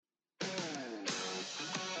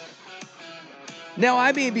Now,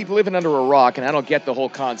 I may be living under a rock, and I don't get the whole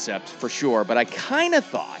concept for sure, but I kind of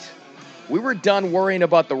thought we were done worrying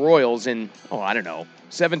about the royals in, I don't know,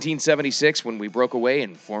 1776 when we broke away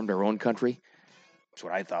and formed our own country. That's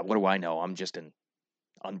what I thought. What do I know? I'm just an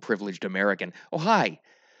unprivileged American. Oh, hi.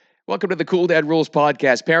 Welcome to the Cool Dad Rules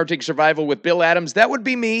podcast, Parenting Survival with Bill Adams. That would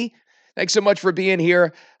be me. Thanks so much for being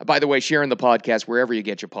here. By the way, sharing the podcast wherever you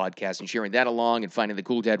get your podcast and sharing that along and finding the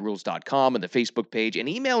cooldadrules.com and the Facebook page and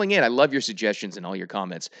emailing in. I love your suggestions and all your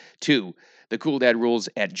comments to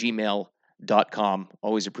thecooldadrules@gmail.com.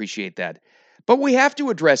 Always appreciate that. But we have to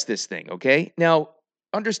address this thing, okay? Now,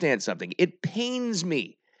 understand something. It pains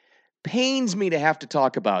me to have to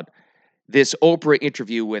talk about this Oprah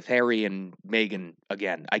interview with Harry and Meghan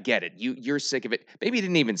again. I get it. You're sick of it. Maybe you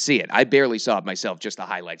didn't even see it. I barely saw it myself, just the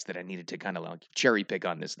highlights that I needed to kind of like cherry pick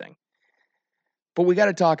on this thing. But we got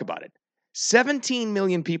to talk about it. 17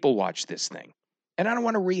 million people watched this thing. And I don't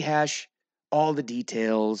want to rehash all the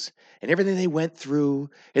details and everything they went through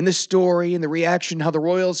and the story and the reaction, how the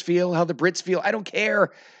royals feel, how the Brits feel. I don't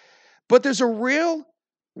care. But there's a real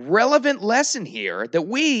relevant lesson here that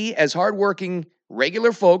we, as hardworking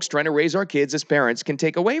regular folks trying to raise our kids as parents, can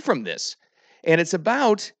take away from this. And it's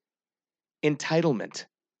about entitlement. It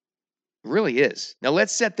really is. Now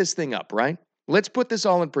let's set this thing up, right? Let's put this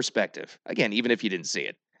all in perspective. Again, even if you didn't see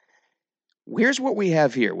it. Here's what we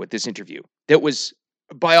have here with this interview that was,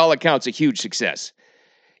 by all accounts, a huge success.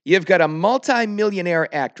 You've got a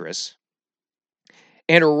multi-millionaire actress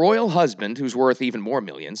and a royal husband who's worth even more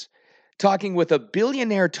millions talking with a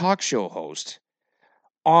billionaire talk show host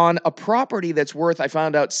on a property that's worth, I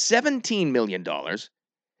found out, $17 million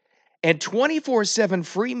and 24/7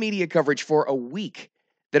 free media coverage for a week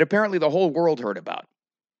that apparently the whole world heard about.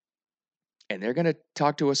 And they're going to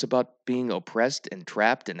talk to us about being oppressed and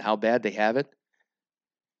trapped and how bad they have it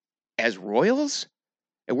as royals?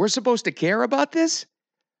 And we're supposed to care about this?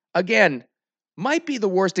 Again, might be the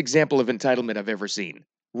worst example of entitlement I've ever seen.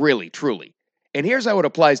 Really, truly. And here's how it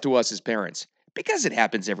applies to us as parents. Because it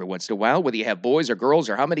happens every once in a while, whether you have boys or girls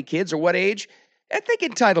or how many kids or what age, I think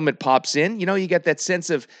entitlement pops in. You get that sense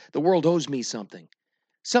of the world owes me something.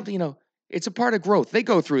 Something, it's a part of growth. They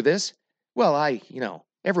go through this. Well,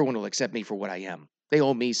 everyone will accept me for what I am. They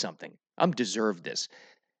owe me something. I'm deserved this.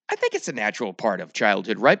 I think it's a natural part of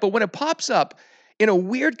childhood, right? But when it pops up in a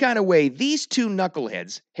weird kind of way, these two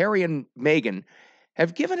knuckleheads, Harry and Meghan,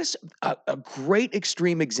 have given us a great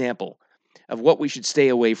extreme example of what we should stay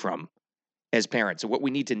away from as parents and what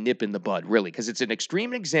we need to nip in the bud, really, because it's an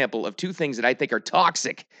extreme example of two things that I think are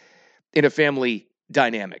toxic in a family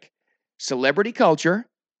dynamic: celebrity culture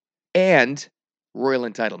and royal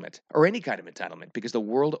entitlement, or any kind of entitlement, because the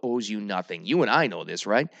world owes you nothing. You and I know this,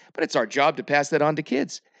 right? But it's our job to pass that on to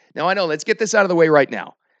kids. Now, I know, let's get this out of the way right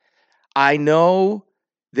now. I know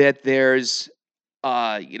that there's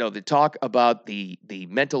the talk about the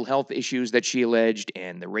mental health issues that she alleged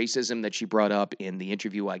and the racism that she brought up in the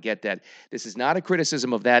interview. I get that. This is not a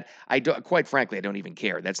criticism of that. Quite frankly, I don't even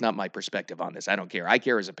care. That's not my perspective on this. I don't care. I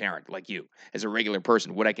care as a parent, like you, as a regular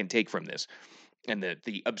person, what I can take from this and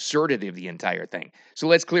the absurdity of the entire thing. So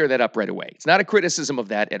let's clear that up right away. It's not a criticism of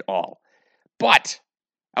that at all. But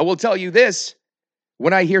I will tell you this.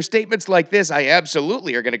 When I hear statements like this, I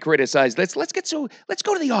absolutely are going to criticize. Let's go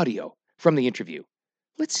to the audio from the interview.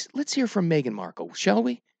 Let's hear from Meghan Markle, shall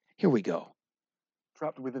we? Here we go.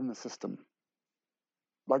 Trapped within the system,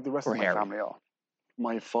 like the rest Or of my Harry. family are.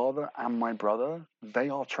 My father and my brother, they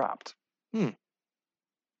are trapped. They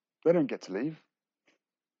don't get to leave.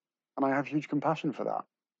 And I have huge compassion for that.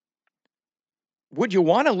 Would you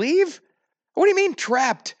want to leave? What do you mean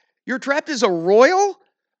trapped? You're trapped as a royal?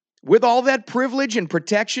 With all that privilege and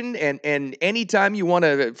protection, and anytime you want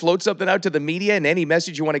to float something out to the media and any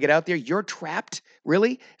message you want to get out there, you're trapped?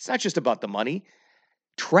 Really? It's not just about the money.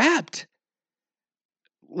 Trapped.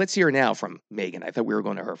 Let's hear now from Meghan. I thought we were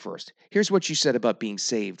going to her first. Here's what she said about being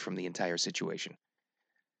saved from the entire situation.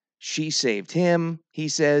 She saved him, he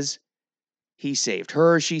says. He saved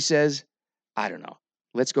her, she says. I don't know.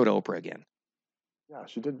 Let's go to Oprah again. Yeah,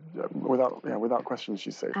 she did. Without question,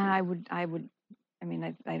 she saved me. I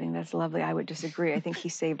think that's lovely. I would disagree. I think he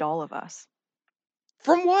saved all of us.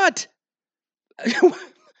 From what?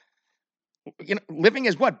 Living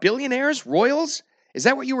as what? Billionaires? Royals? Is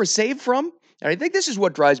that what you were saved from? And I think this is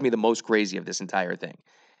what drives me the most crazy of this entire thing.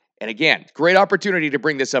 And again, great opportunity to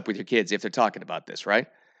bring this up with your kids if they're talking about this, right?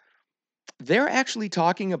 They're actually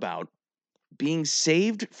talking about being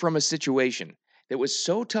saved from a situation that was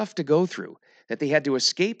so tough to go through that they had to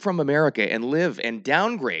escape from America and live and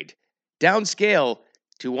downscale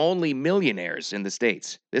to only millionaires in the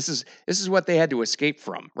States. This is what they had to escape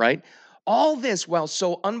from, right? All this while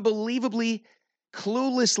so unbelievably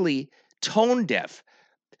cluelessly tone deaf.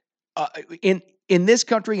 In this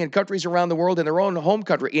country and countries around the world, in their own home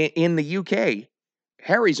country, in the UK,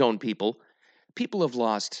 Harry's own people have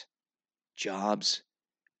lost jobs,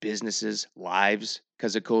 businesses, lives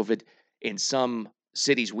because of COVID. In some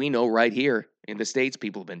cities we know right here in the States,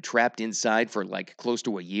 people have been trapped inside for like close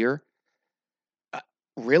to a year.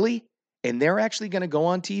 Really? And they're actually going to go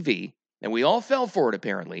on TV, and we all fell for it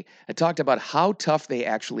apparently, and talked about how tough they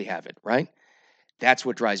actually have it, right? That's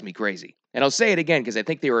what drives me crazy. And I'll say it again because I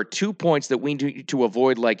think there are 2 points that we need to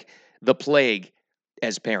avoid like the plague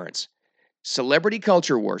as parents. Celebrity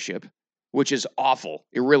culture worship, which is awful.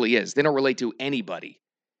 It really is. They don't relate to anybody.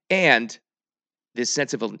 And this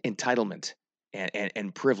sense of entitlement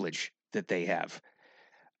and privilege that they have.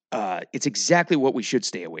 It's exactly what we should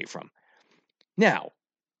stay away from. Now,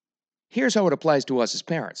 here's how it applies to us as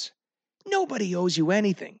parents. Nobody owes you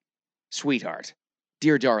anything, sweetheart,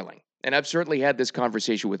 dear darling. And I've certainly had this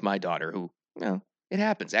conversation with my daughter who, well, it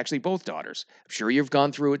happens. Actually, both daughters. I'm sure you've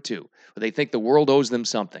gone through it too. But they think the world owes them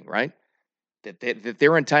something, right? That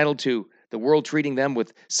they're entitled to the world treating them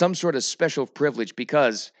with some sort of special privilege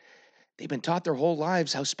because they've been taught their whole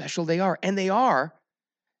lives how special they are. And they are,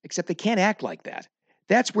 except they can't act like that.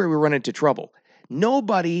 That's where we run into trouble.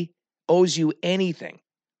 Nobody owes you anything.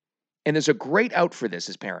 And there's a great out for this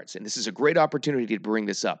as parents, and this is a great opportunity to bring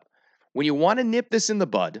this up. When you want to nip this in the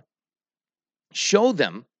bud, show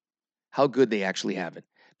them how good they actually have it,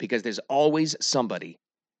 because there's always somebody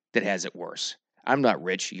that has it worse. I'm not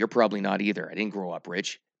rich. You're probably not either. I didn't grow up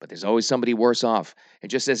rich, but there's always somebody worse off. And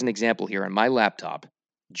just as an example here on my laptop,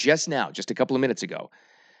 just now, just a couple of minutes ago,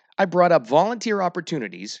 I brought up volunteer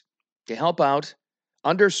opportunities to help out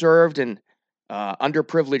underserved and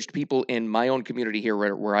underprivileged people in my own community here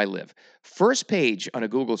where I live. First page on a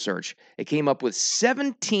Google search, it came up with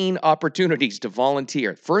 17 opportunities to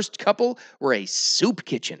volunteer. First couple were a soup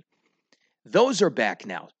kitchen. Those are back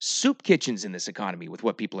now. Soup kitchens in this economy with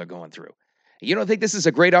what people are going through. You don't think this is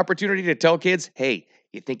a great opportunity to tell kids, hey,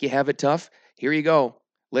 you think you have it tough? Here you go.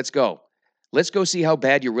 Let's go. Let's go see how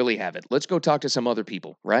bad you really have it. Let's go talk to some other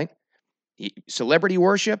people, right? Celebrity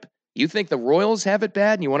worship? You think the royals have it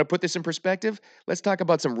bad and you want to put this in perspective? Let's talk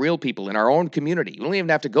about some real people in our own community. You don't even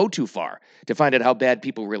have to go too far to find out how bad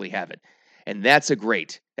people really have it. And that's a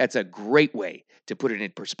great way to put it in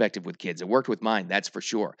perspective with kids. It worked with mine, that's for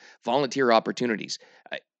sure. Volunteer opportunities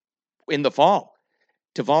in the fall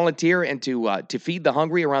to volunteer and to feed the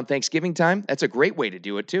hungry around Thanksgiving time. That's a great way to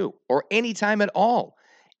do it too, or any time at all.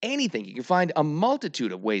 Anything. You can find a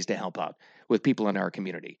multitude of ways to help out with people in our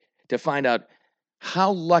community, to find out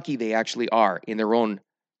how lucky they actually are in their own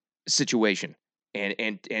situation,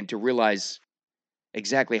 and to realize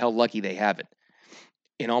exactly how lucky they have it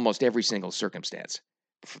in almost every single circumstance.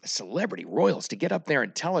 For the celebrity royals to get up there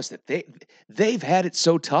and tell us that they've had it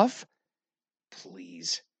so tough,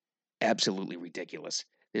 please, absolutely ridiculous.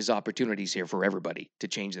 There's opportunities here for everybody to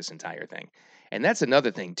change this entire thing. And that's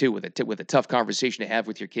another thing too, with a tough conversation to have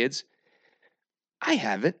with your kids. I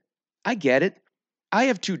have it. I get it. I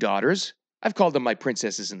have 2 daughters. I've called them my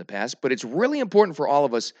princesses in the past, but it's really important for all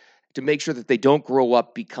of us to make sure that they don't grow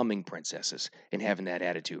up becoming princesses and having that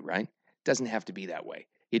attitude, right? It doesn't have to be that way.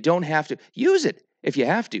 You don't have to. Use it if you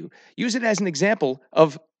have to. Use it as an example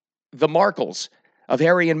of the Markles, of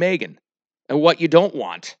Harry and Meghan, and what you don't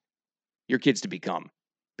want your kids to become,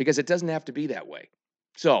 because it doesn't have to be that way.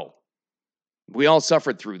 So, we all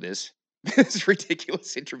suffered through this. This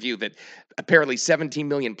ridiculous interview that apparently 17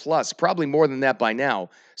 million plus, probably more than that by now,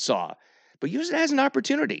 saw. But use it as an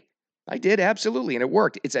opportunity. I did, absolutely, and it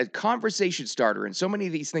worked. It's a conversation starter, and so many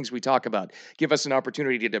of these things we talk about give us an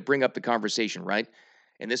opportunity to bring up the conversation, right?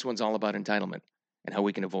 And this one's all about entitlement and how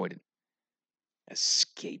we can avoid it.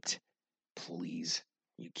 Escaped. Please.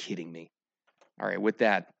 Are you kidding me? All right, with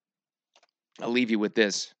that, I'll leave you with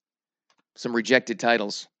this. Some rejected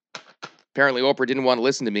titles. Apparently, Oprah didn't want to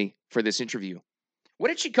listen to me for this interview. What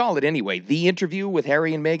did she call it anyway? The interview with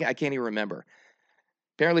Harry and Meghan? I can't even remember.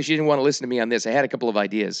 Apparently, she didn't want to listen to me on this. I had a couple of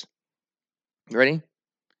ideas. Ready?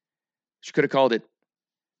 She could have called it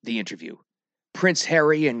The Interview. Prince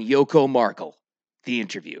Harry and Yoko Markle. The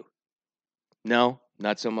Interview. No,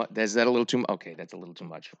 not so much. Is that a little too much? Okay, that's a little too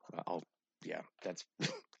much. That's...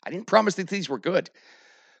 I didn't promise that these were good.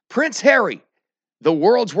 Prince Harry, the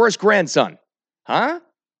world's worst grandson. Huh?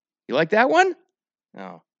 You like that one?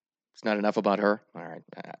 No, it's not enough about her. All right,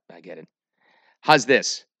 I get it. How's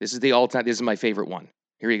this? This is my favorite one.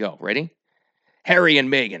 Here you go. Ready? Harry and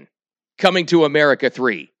Meghan, Coming to America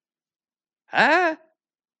 3. Huh?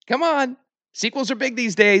 Come on. Sequels are big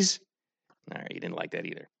these days. All right, you didn't like that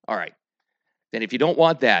either. All right. Then if you don't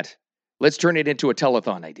want that, let's turn it into a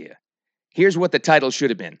telethon idea. Here's what the title should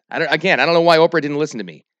have been. I don't know why Oprah didn't listen to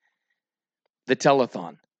me. The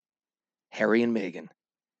Telethon. Harry and Meghan.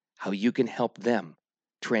 How you can help them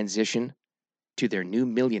transition to their new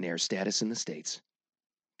millionaire status in the States.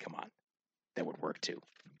 Come on. That would work too.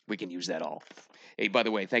 We can use that all. Hey, by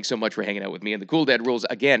the way, thanks so much for hanging out with me and the Cool Dad Rules.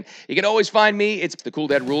 Again, you can always find me. It's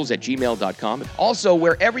thecooldadrules@gmail.com. Also,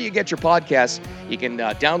 wherever you get your podcasts, you can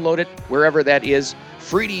download it, wherever that is.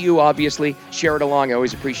 Free to you, obviously. Share it along. I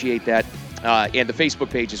always appreciate that. And the Facebook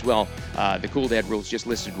page as well. The Cool Dad Rules just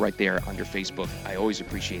listed right there under Facebook. I always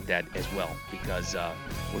appreciate that as well because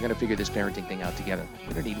we're going to figure this parenting thing out together.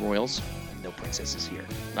 We don't need royals. No princesses here.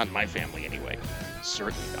 Not in my family, anyway.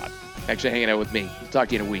 Certainly not. Thanks for hanging out with me. Talk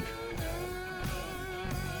to you in a week.